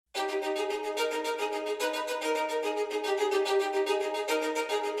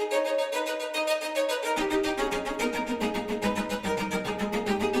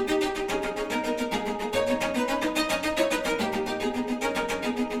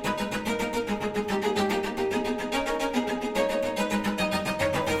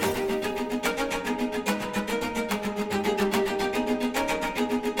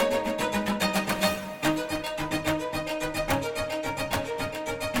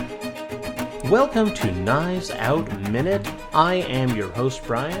Welcome to Knives Out Minute. I am your host,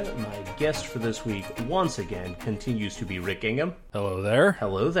 Brian. My guest for this week, once again, continues to be Rick Gingham. Hello there.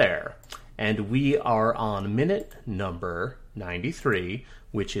 Hello there. And we are on minute number 93,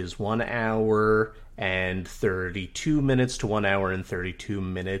 which is 1 hour and 32 minutes to 1 hour and 32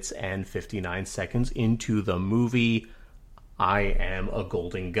 minutes and 59 seconds into the movie I Am a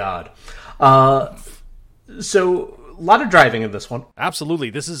Golden God. So, a lot of driving in this one. Absolutely.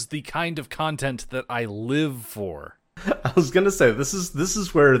 This is the kind of content that I live for. I was going to say, this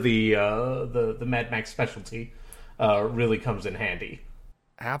is where the Mad Max specialty really comes in handy.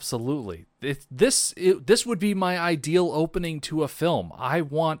 Absolutely. This would be my ideal opening to a film. I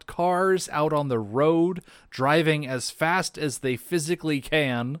want cars out on the road, driving as fast as they physically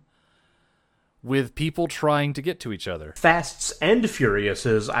can, with people trying to get to each other. Fasts and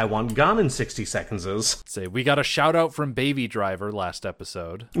Furiouses, I want Gone in 60 Seconds. Say, we got a shout out from Baby Driver last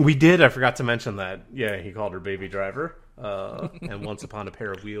episode. We did, I forgot to mention that. Yeah, he called her Baby Driver. And once upon a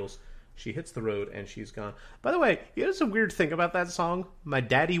pair of wheels, she hits the road and she's gone. By the way, you know some weird thing about that song? My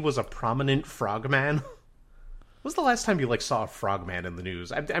daddy was a prominent frogman. When was the last time you saw a frogman in the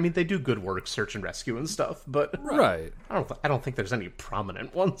news? I mean, they do good work, search and rescue and stuff, but right. I don't think there's any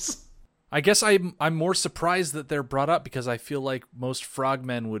prominent ones. I guess I'm more surprised that they're brought up because I feel like most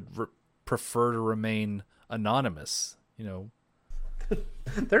frogmen would prefer to remain anonymous. You know,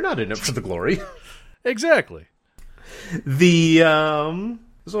 they're not in it for the glory. Exactly. This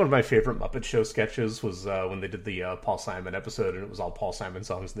is one of my favorite Muppet Show sketches was when they did the Paul Simon episode, and it was all Paul Simon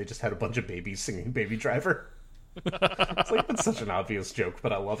songs, and they just had a bunch of babies singing Baby Driver. It's such an obvious joke,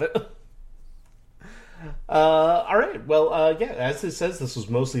 but I love it. All right. Well, yeah, as it says, this was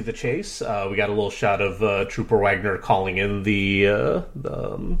mostly the chase. We got a little shot of Trooper Wagner calling in the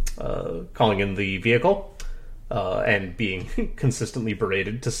vehicle and being consistently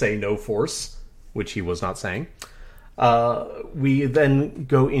berated to say no force, which he was not saying. We then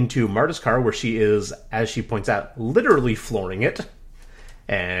go into Marta's car, where she is, as she points out, literally flooring it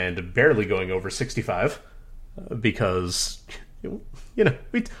and barely going over 65 because... You know,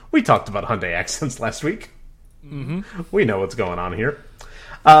 we talked about Hyundai accents last week. Mm-hmm. We know what's going on here.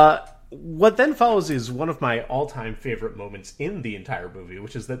 What then follows is one of my all-time favorite moments in the entire movie,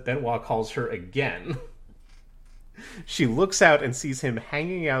 which is that Benoit calls her again. She looks out and sees him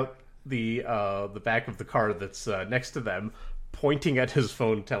hanging out the back of the car that's next to them, pointing at his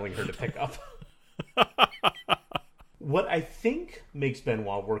phone, telling her to pick up. What I think makes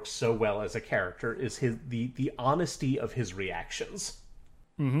Benoit work so well as a character is the honesty of his reactions.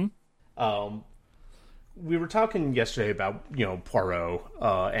 Mm-hmm. We were talking yesterday about, you know, Poirot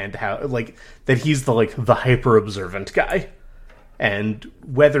and how that he's the hyper observant guy, and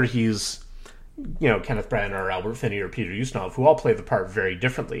whether he's, you know, Kenneth Branagh or Albert Finney or Peter Ustinov, who all play the part very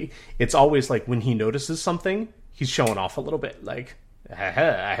differently. It's always when he notices something, he's showing off a little bit, I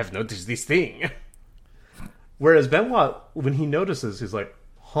have noticed this thing. Whereas Benoit, when he notices, he's like,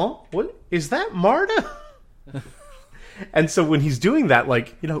 huh? What? Is that Marta? And so when he's doing that,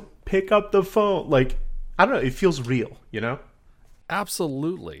 you know, pick up the phone, I don't know, it feels real, you know?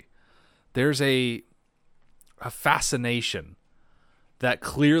 Absolutely. There's a fascination that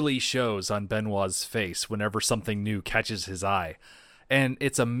clearly shows on Benoit's face whenever something new catches his eye. And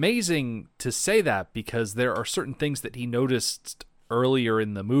it's amazing to say that because there are certain things that he noticed earlier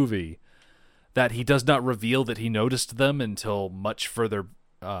in the movie that he does not reveal that he noticed them until much further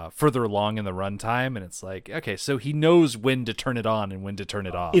along in the runtime, and it's okay, so he knows when to turn it on and when to turn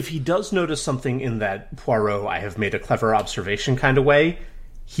it off. If he does notice something in that Poirot, I have made a clever observation kind of way,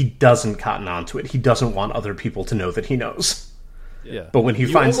 he doesn't cotton on to it. He doesn't want other people to know that he knows. Yeah. But when he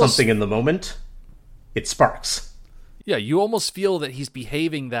finds something in the moment, it sparks. Yeah, you almost feel that he's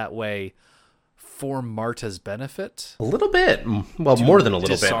behaving that way for Marta's benefit. A little bit. Well, more than a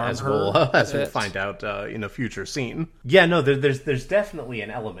little bit, as we'll find out in a future scene. Yeah, no, there's definitely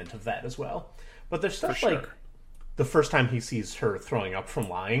an element of that as well. But there's stuff the first time he sees her throwing up from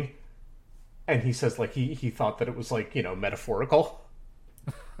lying, and he says he thought that it was metaphorical.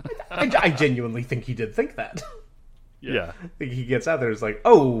 I genuinely think he did think that. Yeah. He gets out there, it's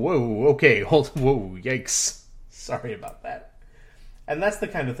oh, whoa, okay, whoa, yikes. Sorry about that. And that's the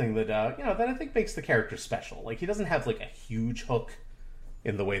kind of thing that that I think makes the character special. Like, he doesn't have like a huge hook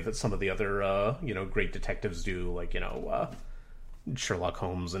in the way that some of the other great detectives do, like Sherlock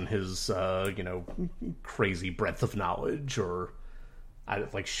Holmes and his crazy breadth of knowledge, or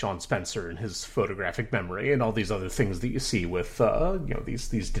like Sean Spencer and his photographic memory, and all these other things that you see with these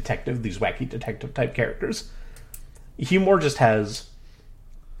wacky detective type characters. He more just has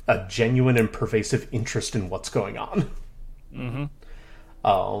a genuine and pervasive interest in what's going on. Mm-hmm.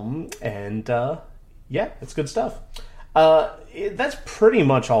 It's good stuff. That's pretty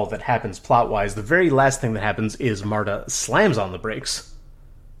much all that happens plot-wise. The very last thing that happens is Marta slams on the brakes,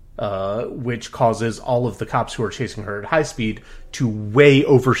 which causes all of the cops who are chasing her at high speed to way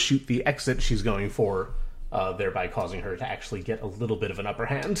overshoot the exit she's going for, thereby causing her to actually get a little bit of an upper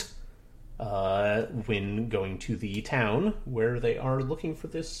hand when going to the town where they are looking for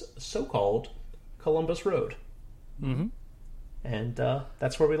this so-called Columbus Road. Mm-hmm. And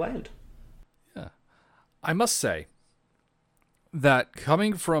that's where we land. Yeah. I must say that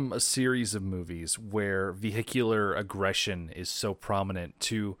coming from a series of movies where vehicular aggression is so prominent,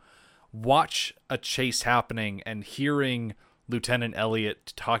 to watch a chase happening and hearing Lieutenant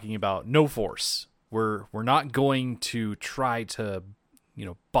Elliot talking about no force, we're not going to try to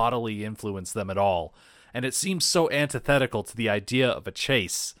bodily influence them at all, and it seems so antithetical to the idea of a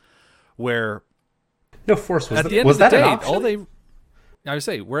chase where no force was at the end was of the that day, an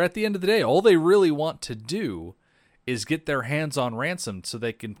option? Where at the end of the day, all they really want to do is get their hands on Ransom so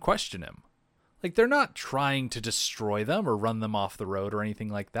they can question him. Like, they're not trying to destroy them or run them off the road or anything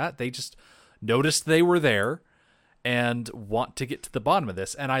like that. They just noticed they were there and want to get to the bottom of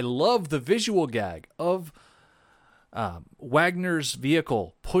this. And I love the visual gag of Wagner's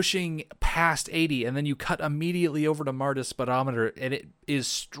vehicle pushing past 80, and then you cut immediately over to Marta's speedometer, and it is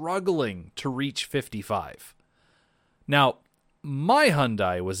struggling to reach 55. Now, my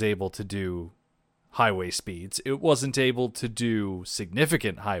Hyundai was able to do highway speeds. It wasn't able to do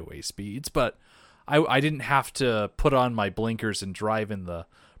significant highway speeds, but I didn't have to put on my blinkers and drive in the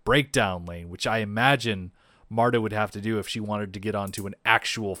breakdown lane, which I imagine Marta would have to do if she wanted to get onto an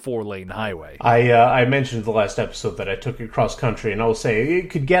actual 4-lane highway. I mentioned the last episode that I took it cross country, and I'll say it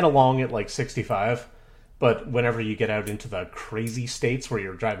could get along at like 65, but whenever you get out into the crazy states where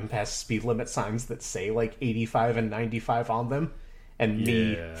you're driving past speed limit signs that say like 85 and 95 on them, and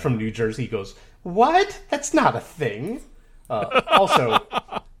me from New Jersey goes, "What? That's not a thing." Also,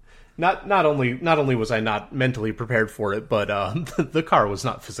 not only was I not mentally prepared for it, but the car was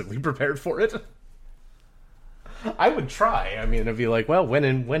not physically prepared for it. I would try. I mean, I'd be like, well, when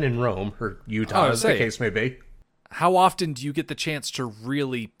in Rome, or Utah, as the case may be. How often do you get the chance to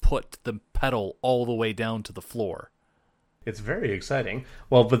really put the pedal all the way down to the floor? It's very exciting.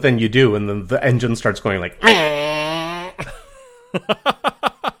 Well, but then you do, and then the engine starts going like... I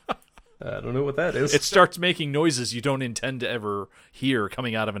don't know what that is. It starts making noises you don't intend to ever hear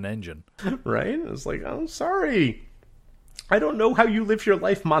coming out of an engine. Right? It's like, I'm sorry. I don't know how you live your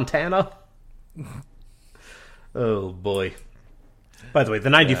life, Montana. Oh, boy. By the way, the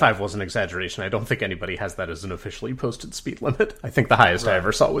 95 was an exaggeration. I don't think anybody has that as an officially posted speed limit. I think the highest I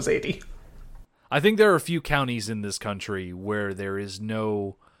ever saw was 80. I think there are a few counties in this country where there is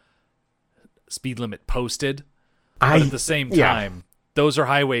no speed limit posted. But at the same time, those are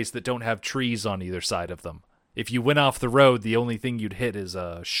highways that don't have trees on either side of them. If you went off the road, the only thing you'd hit is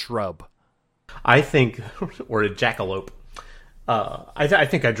a shrub. I think, or a jackalope. I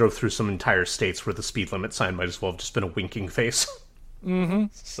think I drove through some entire states where the speed limit sign might as well have just been a winking face. Mm-hmm.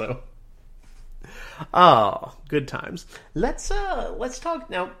 So, good times. Let's talk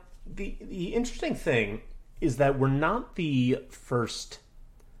now. The interesting thing is that we're not the first.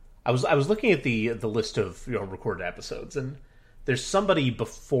 I was looking at the list of recorded episodes, and there's somebody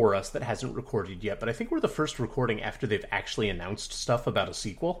before us that hasn't recorded yet. But I think we're the first recording after they've actually announced stuff about a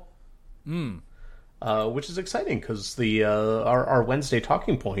sequel. Which is exciting because our Wednesday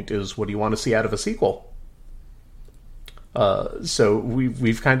talking point is, what do you want to see out of a sequel? So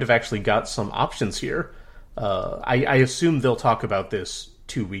we've kind of actually got some options here. I assume they'll talk about this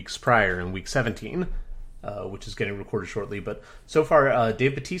 2 weeks prior in week 17, which is getting recorded shortly. But so far,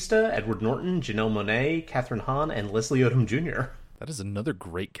 Dave Bautista, Edward Norton, Janelle Monáe, Catherine Hahn, and Leslie Odom Jr. That is another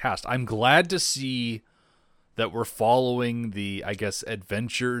great cast. I'm glad to see that we're following the, I guess,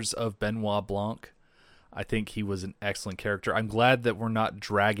 adventures of Benoit Blanc. I think he was an excellent character. I'm glad that we're not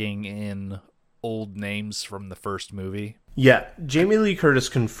dragging in old names from the first movie. Yeah, Jamie Lee Curtis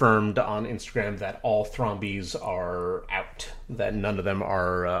confirmed on Instagram that all Thrombies are out, that none of them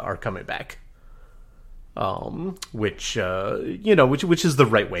are coming back. Which is the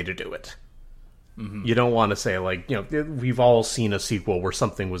right way to do it. You don't want to say, like, we've all seen a sequel where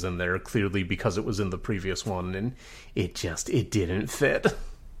something was in there clearly because it was in the previous one, and it didn't fit.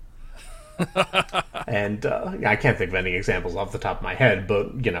 And I can't think of any examples off the top of my head,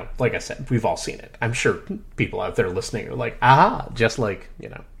 but, like I said, we've all seen it. I'm sure people out there listening are like, aha, just like,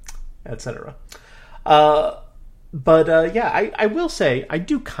 etc. But I will say, I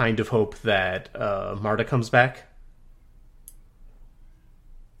do kind of hope that Marta comes back.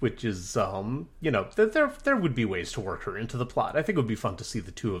 Which is, there would be ways to work her into the plot. I think it would be fun to see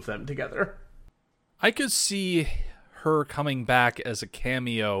the two of them together. I could see her coming back as a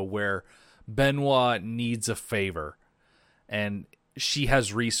cameo where Benoit needs a favor, and she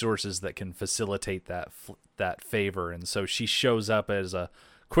has resources that can facilitate that favor, and so she shows up as a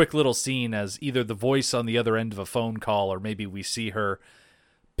quick little scene as either the voice on the other end of a phone call, or maybe we see her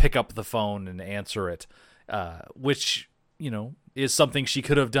pick up the phone and answer it, which, is something she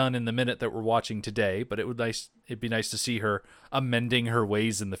could have done in the minute that we're watching today, but it'd be nice to see her amending her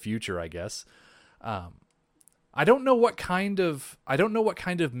ways in the future, I guess. I don't know what kind of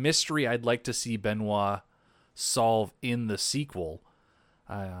mystery I'd like to see Benoit solve in the sequel.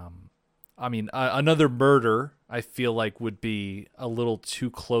 Another murder I feel like would be a little too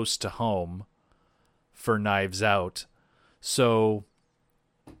close to home for Knives Out. So,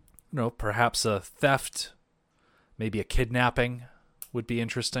 perhaps a theft, maybe a kidnapping would be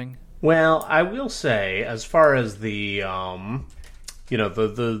interesting. Well, I will say, as far as the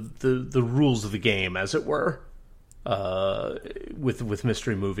the rules of the game, as it were, with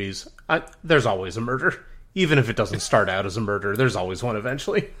mystery movies, there's always a murder. Even if it doesn't start out as a murder, there's always one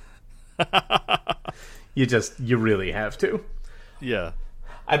eventually. You really have to. Yeah.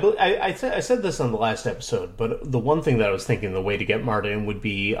 I said this on the last episode, but the one thing that I was thinking the way to get Marta in would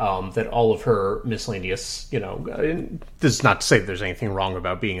be that all of her miscellaneous, this is not to say there's anything wrong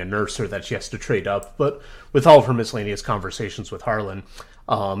about being a nurse or that she has to trade up, but with all of her miscellaneous conversations with Harlan,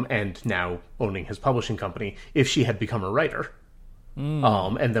 and now owning his publishing company, if she had become a writer.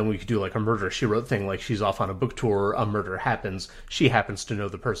 And then we could do like a murder she wrote thing, like she's off on a book tour, a murder happens, she happens to know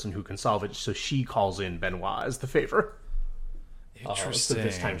the person who can solve it, so she calls in Benoit as the favor. Interesting. So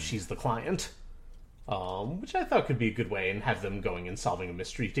this time she's the client, which I thought could be a good way, and have them going and solving a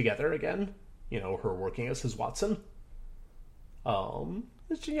mystery together again. Her working as his Watson.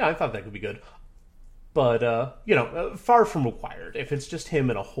 I thought that could be good. But, far from required. If it's just him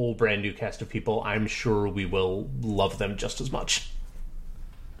and a whole brand new cast of people, I'm sure we will love them just as much.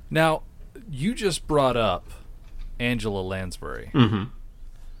 Now, you just brought up Angela Lansbury. Mm-hmm.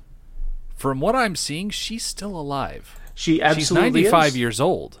 From what I'm seeing, she's still alive. She absolutely She's 95 is. years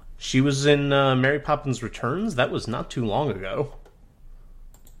old. She was in Mary Poppins Returns. That was not too long ago.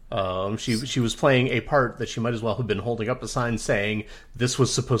 She was playing a part that she might as well have been holding up a sign saying, "This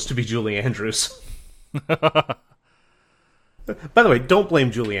was supposed to be Julie Andrews." By the way, don't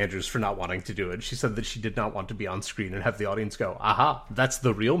blame Julie Andrews for not wanting to do it. She said that she did not want to be on screen and have the audience go, "Aha, that's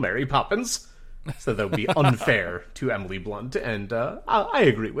the real Mary Poppins." So that would be unfair to Emily Blunt, and I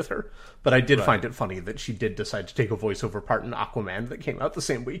agree with her. But I did find it funny that she did decide to take a voiceover part in Aquaman that came out the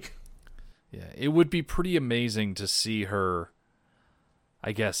same week. Yeah, it would be pretty amazing to see her,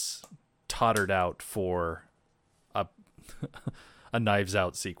 I guess, tottered out for a Knives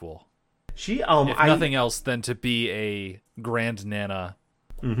Out sequel. She, if nothing else than to be a Grand Nana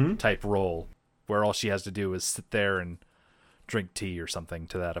type role, where all she has to do is sit there and drink tea or something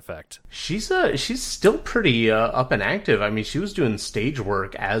to that effect. She's still pretty up and active. I mean, she was doing stage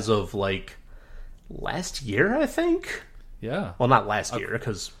work as of like last year, I think. Yeah. Well, not last year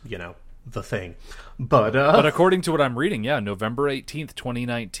because the thing, but according to what I'm reading, November 18th,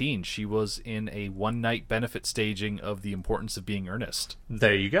 2019, she was in a one-night benefit staging of The Importance of Being Earnest.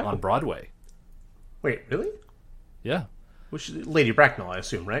 There you go. On Broadway. Wait, really? Yeah. Which Lady Bracknell, I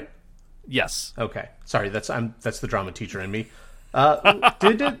assume, right? Yes. Okay. Sorry, that's the drama teacher in me.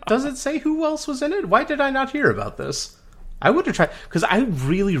 Does it say who else was in it? Why did I not hear about this? I would have tried, because I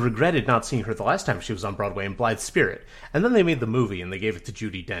really regretted not seeing her the last time she was on Broadway in Blithe Spirit. And then they made the movie and they gave it to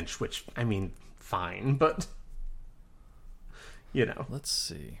Judi Dench, which, I mean, fine, but Let's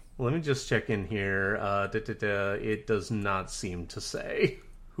see. Let me just check in here. It does not seem to say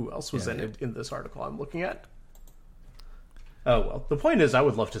who else was in it in this article I'm looking at. Oh, well, the point is I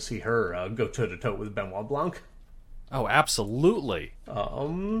would love to see her go toe-to-toe with Benoit Blanc. Oh, absolutely.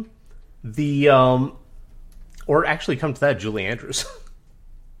 Or actually come to that, Julie Andrews.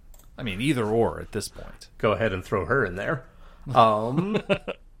 I mean, either or at this point. Go ahead and throw her in there. But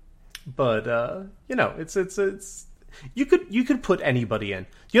it's you could put anybody in.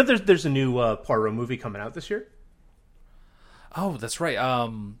 There's a new Poirot movie coming out this year. Oh, that's right.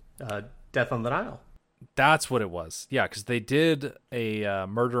 Death on the Nile. That's what it was. Yeah, because they did a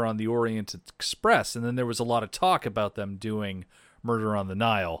Murder on the Orient Express, and then there was a lot of talk about them doing Murder on the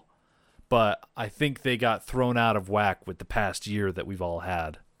Nile. But I think they got thrown out of whack with the past year that we've all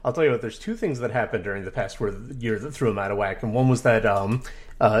had. I'll tell you what, there's two things that happened during the past year that threw them out of whack. And one was that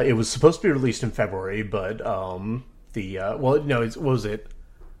it was supposed to be released in February, but what was it?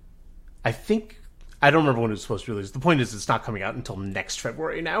 I don't remember when it was supposed to be released. The point is it's not coming out until next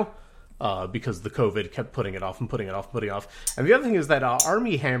February now. Because the COVID kept putting it off and putting it off and putting it off. And the other thing is that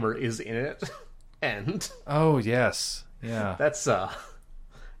Armie Hammer is in it, and oh yes, yeah, that's not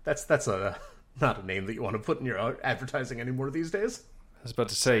a name that you want to put in your advertising anymore these days. I was about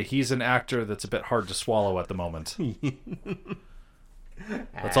to say he's an actor that's a bit hard to swallow at the moment.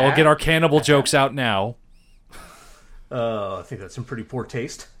 Let's all get our cannibal jokes out now. I think that's some pretty poor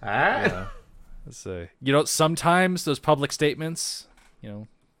taste. Yeah. Let's say, sometimes those public statements,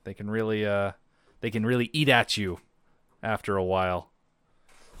 they can really eat at you after a while.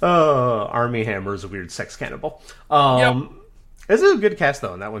 Armie Hammer is a weird sex cannibal. Yep. This is a good cast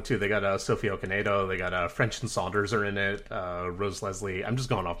though in that one too. They got Sophie Okonedo, they got French and Saunders are in it. Rose Leslie. I'm just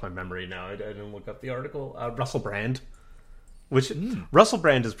going off my memory now. I didn't look up the article. Russell Brand. Russell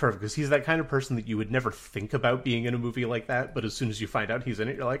Brand is perfect because he's that kind of person that you would never think about being in a movie like that, but as soon as you find out he's in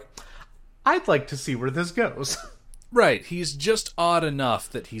it, you're like, I'd like to see where this goes. You're he's just odd enough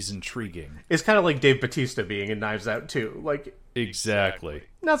that he's intriguing. It's kind of like Dave Bautista being in Knives Out too. Like, exactly.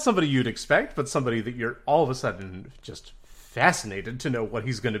 Not somebody you'd expect, but somebody that you're all of a sudden just fascinated to know what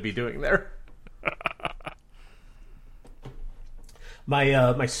he's going to be doing there.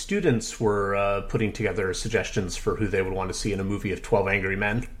 My students were putting together suggestions for who they would want to see in a movie of 12 Angry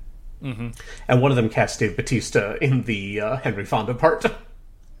Men. Mm-hmm. And one of them cast Dave Bautista in the Henry Fonda part.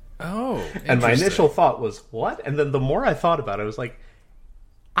 Oh, and my initial thought was, what? And then the more I thought about it, I was like,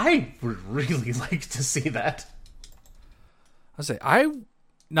 I would really like to see that.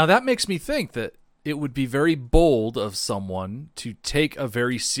 Now that makes me think that it would be very bold of someone to take a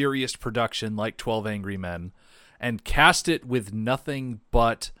very serious production like 12 Angry Men and cast it with nothing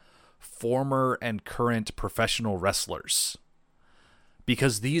but former and current professional wrestlers.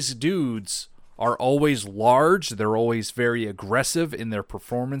 Because these dudes are always large, they're always very aggressive in their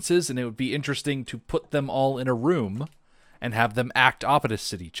performances, and it would be interesting to put them all in a room and have them act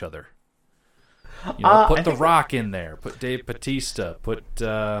opposite each other. Put The Rock in there, put Dave Bautista, put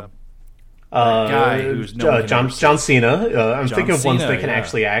guy who's John Cena. I'm thinking of ones that can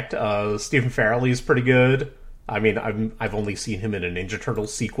actually act. Stephen Farrelly's pretty good. I mean, I've only seen him in a Ninja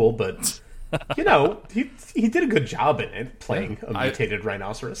Turtles sequel, but he did a good job in it, playing a mutated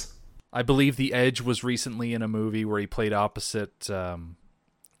rhinoceros. I believe The Edge was recently in a movie where he played opposite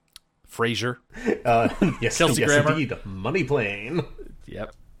Frasier. Yes, Kelsey Grammer. Indeed. Money Plane.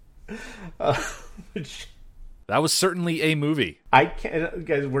 Yep. That was certainly a movie. I can't,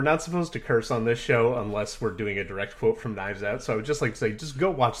 guys. We're not supposed to curse on this show unless we're doing a direct quote from Knives Out. So I would just like to say, just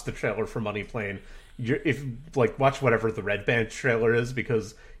go watch the trailer for Money Plane. Watch whatever the Red Band trailer is,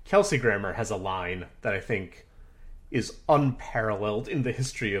 because Kelsey Grammer has a line that I think is unparalleled in the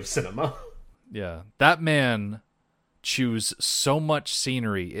history of cinema. Yeah, that man chews so much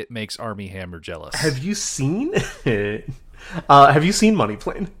scenery it makes Armie Hammer jealous. Have you seen it? Have you seen Money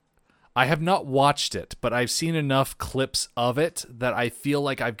Plane? I have not watched it, but I've seen enough clips of it that I feel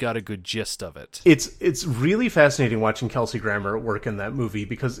like I've got a good gist of it. It's really fascinating watching Kelsey Grammer work in that movie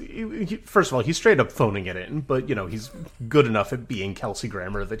because, first of all, he's straight up phoning it in, but he's good enough at being Kelsey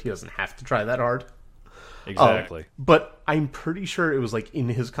Grammer that he doesn't have to try that hard. Exactly. But I'm pretty sure it was in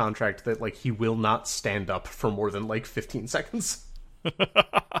his contract that he will not stand up for more than 15 seconds.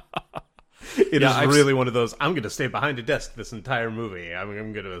 It is really one of those, I'm going to stay behind a desk this entire movie.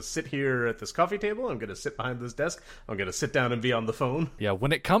 I'm going to sit here at this coffee table. I'm going to sit behind this desk. I'm going to sit down and be on the phone. Yeah,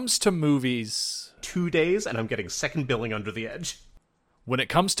 when it comes to movies... 2 days, and I'm getting second billing under the edge. When it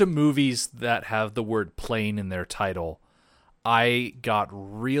comes to movies that have the word plane in their title, I got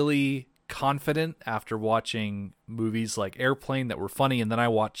really confident after watching movies like Airplane that were funny, and then I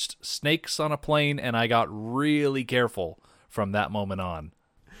watched Snakes on a Plane, and I got really careful from that moment on.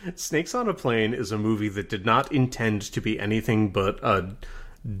 Snakes on a Plane is a movie that did not intend to be anything but a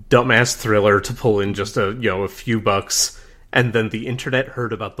dumbass thriller to pull in just a few bucks, and then the internet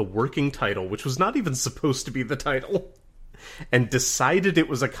heard about the working title, which was not even supposed to be the title, and decided it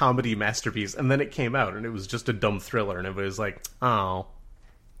was a comedy masterpiece, and then it came out, and it was just a dumb thriller, and everybody was like, oh.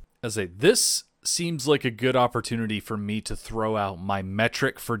 This seems like a good opportunity for me to throw out my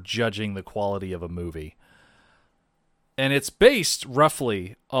metric for judging the quality of a movie. And it's based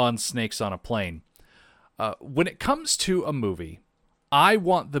roughly on Snakes on a Plane. When it comes to a movie, I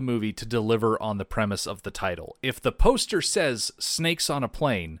want the movie to deliver on the premise of the title. If the poster says snakes on a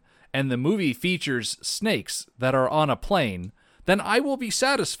plane and the movie features snakes that are on a plane, then I will be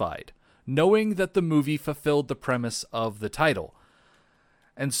satisfied, knowing that the movie fulfilled the premise of the title.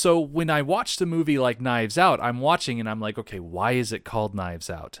 And so when I watched a movie like Knives Out, I'm watching and I'm like, okay, why is it called Knives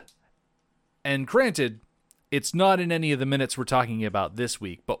Out? And granted, it's not in any of the minutes we're talking about this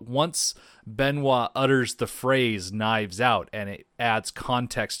week, but once Benoit utters the phrase Knives Out and it adds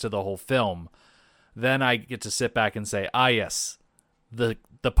context to the whole film, then I get to sit back and say, yes, the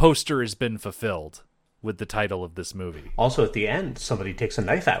poster has been fulfilled with the title of this movie. Also, at the end, somebody takes a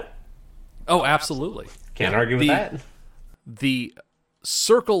knife out. Oh, absolutely. Can't argue with that. The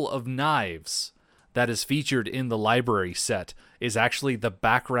circle of knives that is featured in the library set is actually the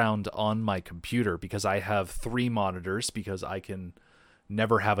background on my computer because I have 3 monitors because I can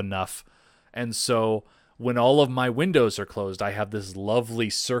never have enough. And so when all of my windows are closed, I have this lovely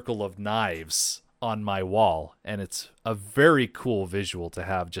circle of knives on my wall. And it's a very cool visual to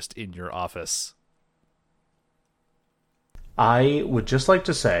have just in your office. I would just like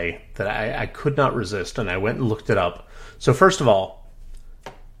to say that I could not resist, and I went and looked it up. So first of all,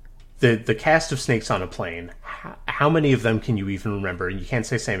 the cast of Snakes on a Plane, how many of them can you even remember? And you can't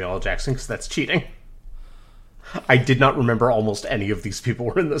say Samuel L. Jackson because that's cheating. I did not remember almost any of these people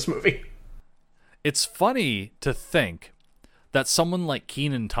were in this movie. It's funny to think that someone like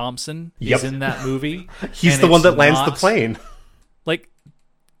Kenan Thompson Yep. is in that movie. He's and the one it's that lands the not- plane. Like,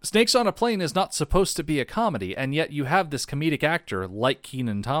 Snakes on a Plane is not supposed to be a comedy, and yet you have this comedic actor like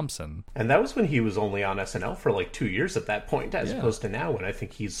Kenan Thompson. And that was when he was only on SNL for like 2 years at that point, as opposed to now when I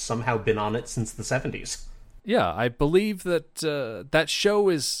think he's somehow been on it since the 70s. Yeah, I believe that that show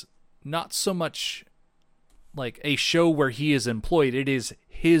is not so much like a show where he is employed. It is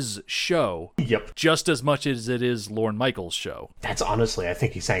his show. Yep. Just as much as it is Lorne Michaels' show. That's honestly, I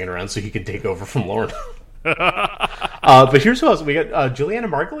think he's hanging around so he can take over from Lorne. But here's who else. We got Juliana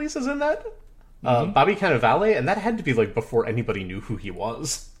Margulies is in that. Bobby Cannavale, and that had to be like before anybody knew who he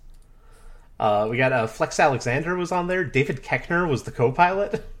was. We got Flex Alexander was on there. David Koechner was the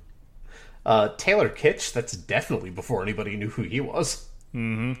co-pilot. Taylor Kitsch, that's definitely before anybody knew who he was.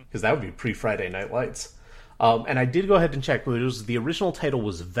 Because that would be pre-Friday Night Lights. And I did go ahead and check. The original title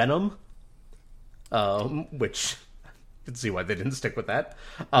was Venom, which I can see why they didn't stick with that.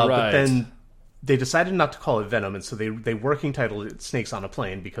 Right. But then they decided not to call it Venom, and so they working titled it Snakes on a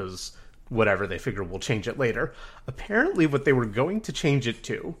Plane because whatever, they figured we'll change it later. Apparently what they were going to change it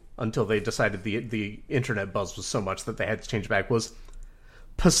to, until they decided the internet buzz was so much that they had to change it back, was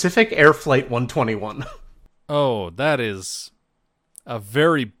Pacific Air Flight 121. Oh, that is a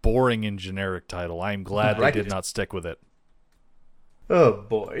very boring and generic title. I'm glad Right. they did not stick with it. Oh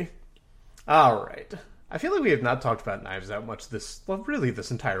boy. Alright. I feel like we have not talked about Knives Out much this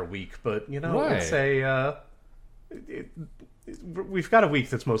entire week, but, you know, Right. it's we've got a week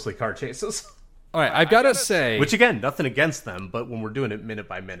that's mostly car chases. All right, I've got to say... Which, again, nothing against them, but when we're doing it minute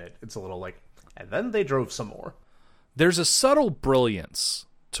by minute, it's a little like, and then they drove some more. There's a subtle brilliance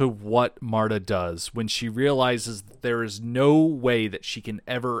to what Marta does when she realizes that there is no way that she can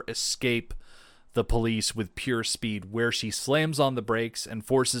ever escape the police with pure speed, where she slams on the brakes and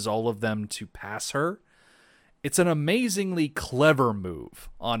forces all of them to pass her. It's an amazingly clever move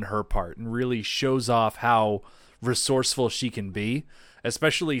on her part and really shows off how resourceful she can be,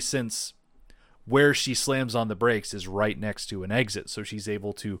 especially since where she slams on the brakes is right next to an exit, so she's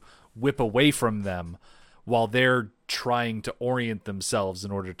able to whip away from them while they're trying to orient themselves in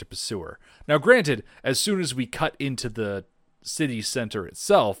order to pursue her. Now, granted, as soon as we cut into the city center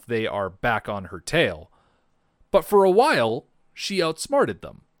itself, they are back on her tail. But for a while, she outsmarted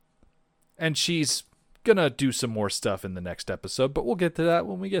them. And she's gonna do some more stuff in the next episode, but we'll get to that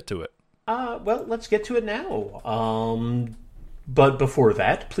when we get to it. Well, let's get to it now. But before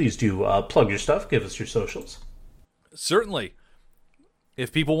that, please do plug your stuff. Give us your socials. Certainly.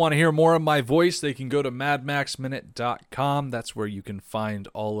 If people want to hear more of my voice, they can go to madmaxminute.com. That's where you can find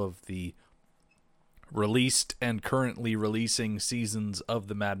all of the released and currently releasing seasons of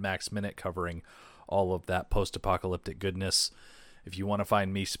the Mad Max Minute, covering all of that post-apocalyptic goodness. If you want to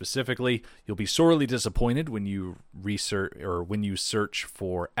find me specifically, you'll be sorely disappointed when you research or when you search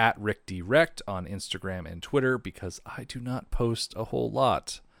for @RickDirect on Instagram and Twitter, because I do not post a whole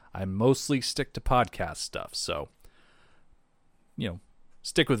lot. I mostly stick to podcast stuff, so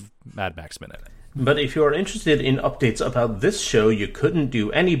stick with Mad Max Minute. But if you are interested in updates about this show, you couldn't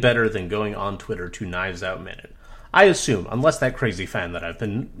do any better than going on Twitter to Knives Out Minute. I assume, unless that crazy fan that I've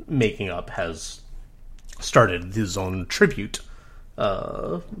been making up has started his own tribute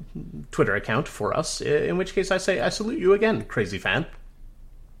Twitter account for us, in which case I say I salute you again, crazy fan.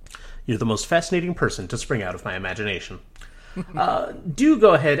 You're the most fascinating person to spring out of my imagination. Do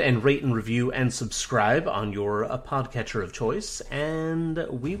go ahead and rate and review and subscribe on your podcatcher of choice, and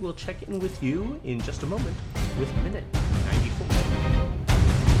we will check in with you in just a moment with Minute 94.